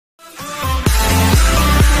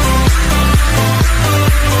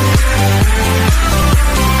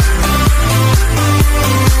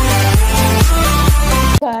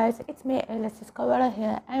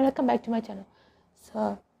here and welcome back to my channel.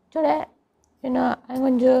 So today, I'm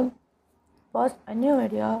going to post a new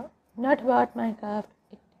video, not about Minecraft.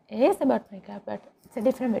 It is about Minecraft, but it's a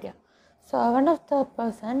different video. So one of the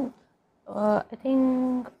person, I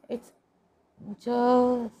think it's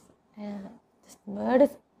Joe, this word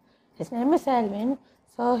is, his name is Alvin.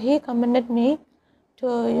 So he commended me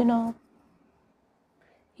to,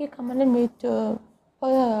 he commanded me to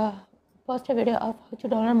post a video of how to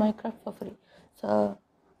download Minecraft for free. So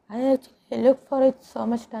I actually looked for it so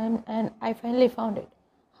much time and I finally found it.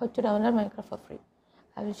 How to download Minecraft for free.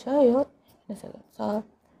 I will show you in a second. So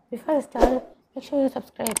before I start, make sure you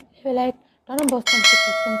subscribe, leave a like, turn on post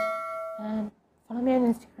notifications, and follow me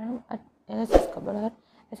on Instagram at LSSCobbler,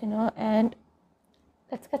 as you know, and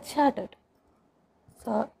let's get started.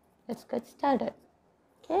 So let's get started.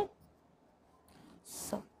 Okay?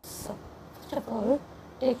 So first of all,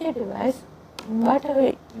 take your device,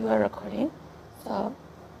 whatever you are recording. So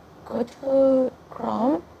go to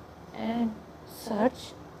Chrome and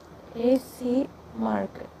search AC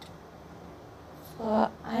Market. So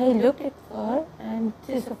I looked it for, and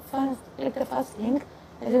this is the first link.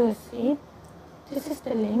 As you will see, this is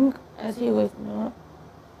the link, as you guys know.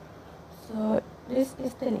 So this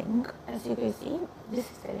is the link, as you can see. This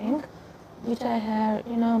is the link which I have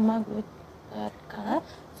marked with that color.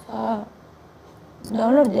 So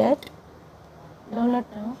download that, download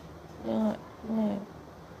now.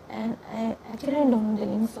 And I actually download the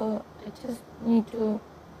link, so I just need to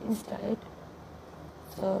install it.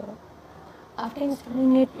 So after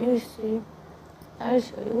installing it, you see, I will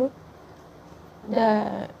show you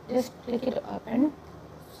the, just click it open.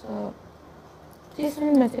 So this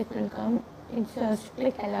one message will come. It's just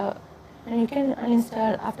click allow and you can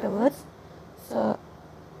uninstall afterwards. So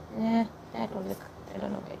yeah, that will look, I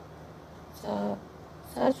don't know why. So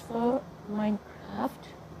search for Minecraft.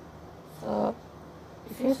 So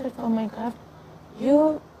if you search for Minecraft,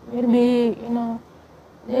 you will be,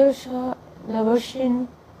 they will show the version,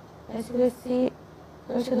 as you will see,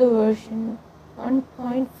 they will show the version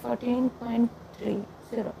 1.14.30.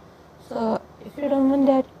 So if you don't want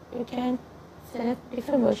that, you can select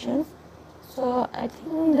different versions. So I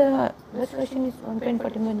think the best version is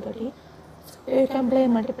 1.14.30. So you can play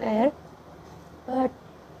multiplayer. But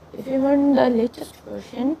if you want the latest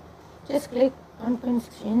version, just click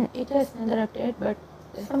 1.16. It has another update, but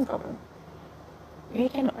there's some problem. We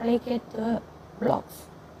can only get the blocks.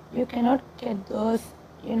 You cannot get those,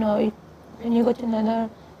 when you go to another,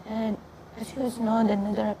 and as you guys know, the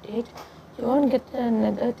another update, you won't get the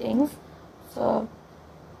another things. So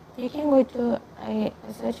you can go to, I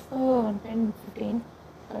search for 1.15,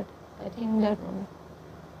 but I think that one.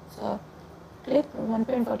 So click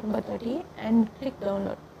 1.14/30 and click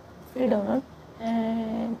download, free download,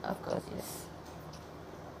 and of course yes.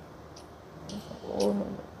 Oh no.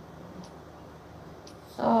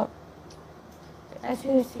 So as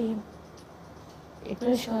you see, it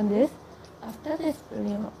will show this. After this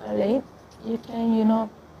video, right, you can you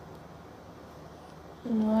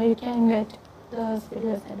can get those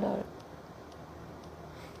videos and all.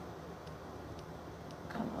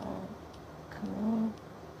 Come on.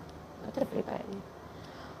 What the freak are you?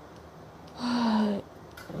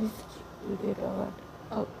 This video or what?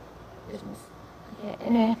 Oh, business. Okay,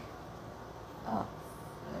 anyway. Oh,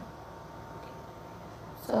 okay.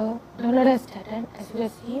 So download has started. As you can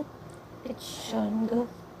see, it's showing the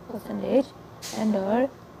percentage and all,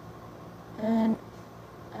 and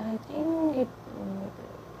I think it.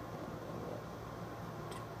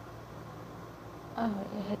 Oh,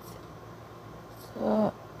 yeah, it's.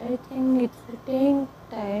 So I think it's taking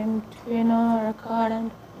time to record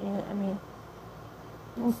and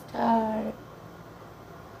install.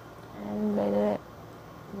 And by the way, I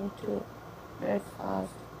need to do it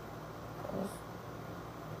fast because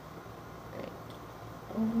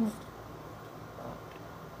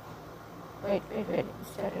wait,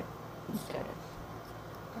 started.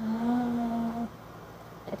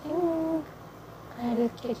 I think I'll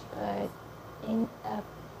catch you guys in a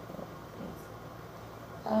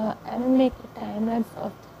I will make a time lapse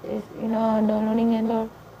of this, downloading and all.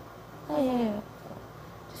 Oh yeah. So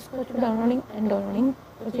just go to downloading,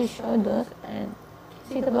 which will show those and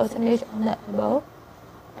see the percentage on the above.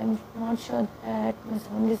 I'm not sure that my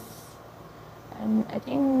sound is, I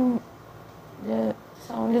think the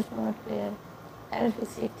sound is not clear. I'll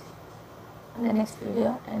fix it in the next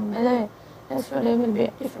video. And by the way, next video will be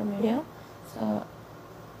a different video. So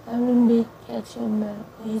I will be catching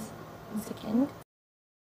please in a second.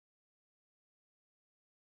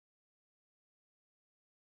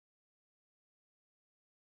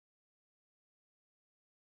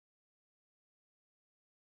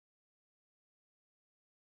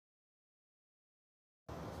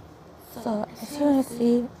 So as you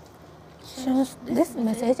see, shows this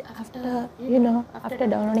message after after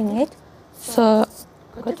downloading it. So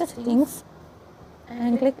go to settings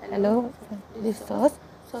and click allow from this source.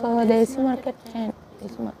 So the AC market can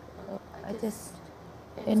AC market. I just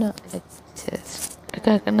it's just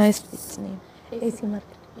recognized its name, AC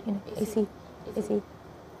market. AC.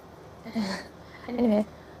 Anyway,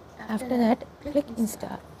 after that, click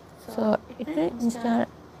install. So it will install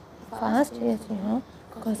fast, yes,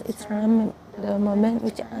 because it's from the mobile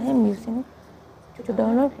which I am using to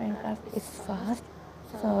download Minecraft is fast.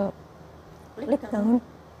 So click down,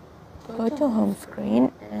 go to home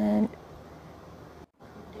screen, and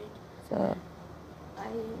so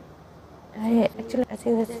I actually, as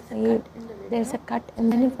you see, there's a cut in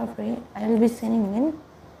the link for free. I will be sending in,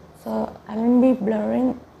 so I will be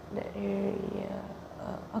blurring the area.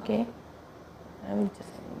 Okay, I will just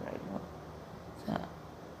send it right now. So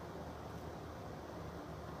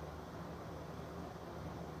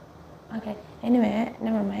okay, anyway,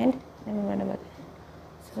 never mind about that.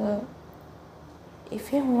 So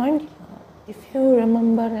if you want, if you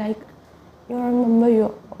remember, like you remember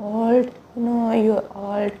your old, your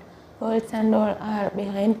old words and all are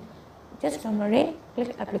behind, just don't worry,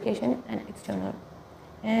 click application and external,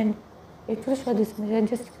 and it will show this message.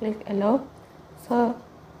 Just click allow. So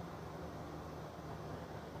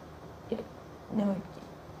no,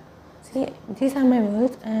 see, these are my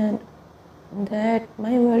words, and that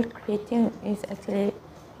my world creating is actually,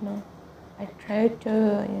 I try to,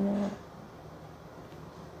 and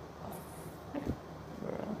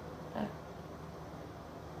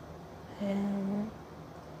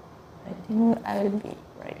I think I will be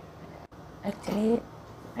right. Actually,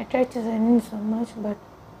 I tried to send in so much, but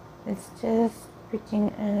it's just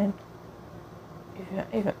preaching, and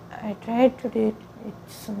if I tried to do it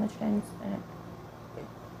so much times, and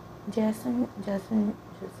Jason.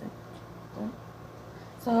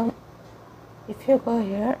 So if you go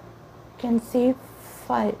here, you can see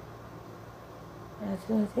 5. As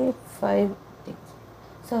you see, 5 things.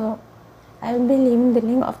 So I will be leaving the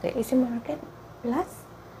link of the AC market plus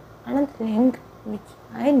another link which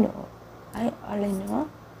I already know.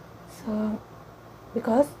 So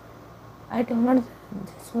because I downloaded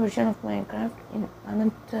this version of Minecraft in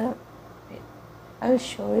another way, I will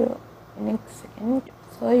show you in next second.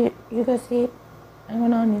 So you can see, I'm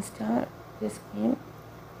gonna uninstall this game,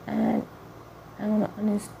 and I'm gonna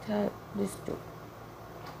uninstall this too.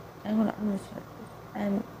 I'm gonna uninstall this,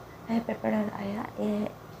 and I have Pepper and Aya.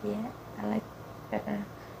 Yeah, I like Pepper.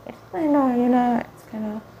 It's kind of, it's kind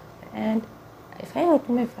of, and if I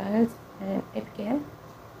open my files and APK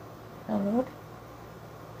download,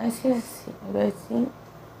 as you see,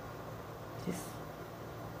 this.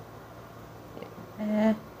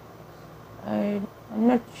 I'm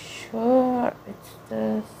not sure it's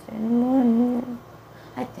the same one.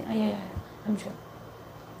 I think, yeah, I'm sure.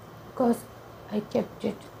 Because I kept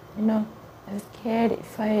it, I was scared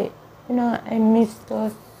if I missed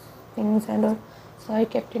those things and all. So I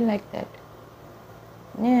kept it like that.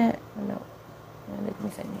 Yeah, no, let me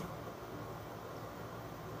send it.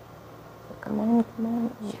 So come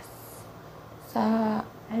on, yes. So I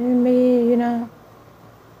will be,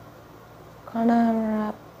 gonna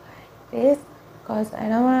wrap like this, because I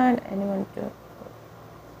don't want anyone to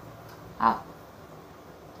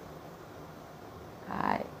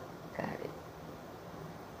I got it.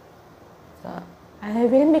 So I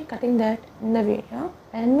will be cutting that in the video.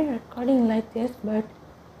 I will be recording like this, but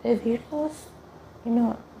the videos,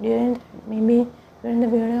 during the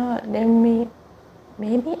video there will be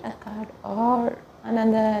maybe a cut or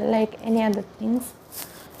another, like any other things.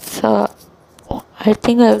 So I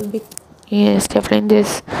think I will be stapling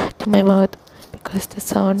this to my mouth, because my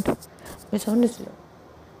sound is low.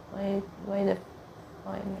 Why the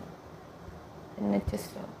net is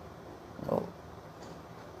low? Oh.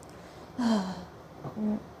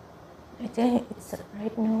 I think it's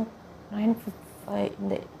right now 9:55 in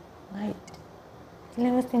the night. Actually,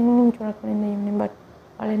 I was thinking to record in the evening, but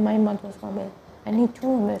all in my mouth was mobile. I need 2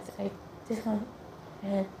 mobiles, like this one,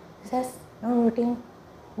 and this has no routing,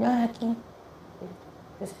 no hacking.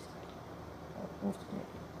 This is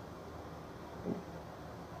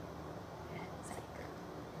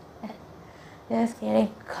just kidding.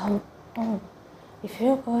 Come on. If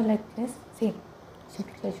you go like this, see,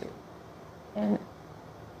 simply casual, and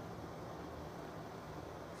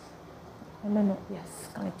no, yes,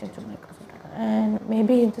 connected to Microsoft, and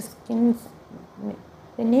maybe the skins,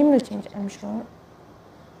 the name will change, I'm sure.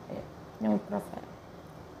 No profile.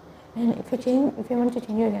 And if you want to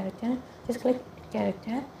change your character, just click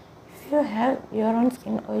character. If you have your own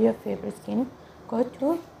skin or your favorite skin, go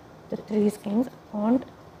to the 3 skins, font,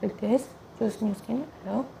 click this, choose new skin,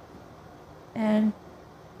 hello, and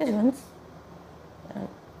this one's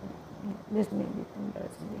this may be thin or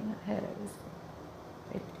something. Here I was.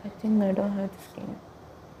 Wait, I think I don't have the skin.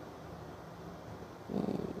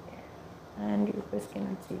 Yeah. And you guys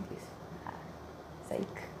cannot see this.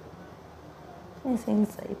 Psych. I'm saying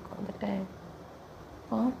psych all the time.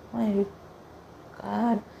 Oh my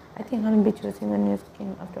god. I think I'll be choosing a new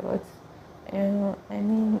skin afterwards. I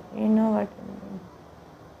mean, you know what I mean.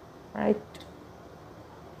 Right?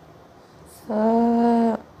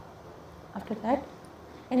 So, after that,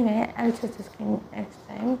 anyway, I'll choose the skin next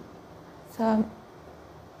time. So,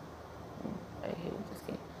 I hate this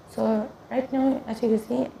game. So right now, as you can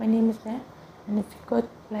see, my name is there, and if you go to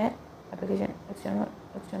play application, external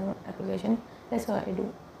application, that's what I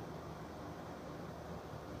do.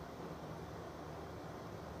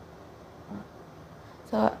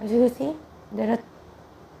 So as you can see, there are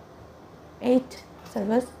 8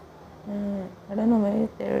 servers. I don't know why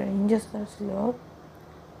their ranges are slow.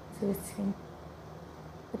 So you see,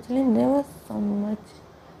 actually there was so much,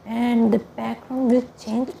 and the background will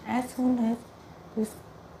change as soon as you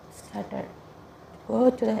started go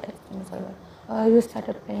to the external server or you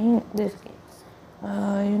started playing these games.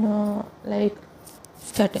 Like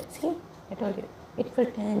started. See, I told you it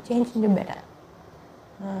will change into better.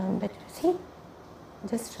 Better. See,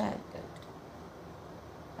 just try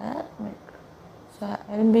that. So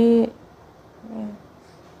I'll be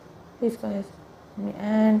these guys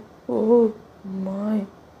and oh my,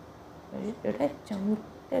 did I jump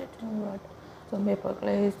it or what? Zombie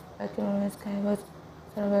apocalypse, Bachelor Skywars,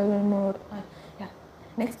 survival mode. Yeah.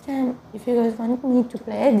 Next time, if you guys want me to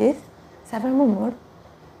play this survival mode,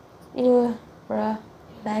 you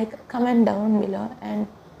like comment down below and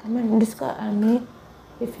comment Discord on me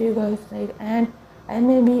if you guys like, and I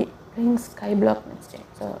may be playing Skyblock next time.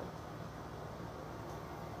 So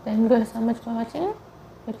thank you guys so much for watching.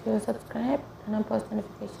 Make sure you subscribe, turn on post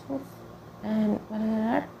notifications, and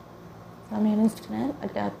whatever. Follow me on Instagram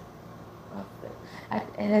at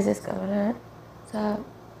LSDiscoverer. So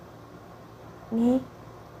me,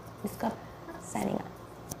 Discover, signing up.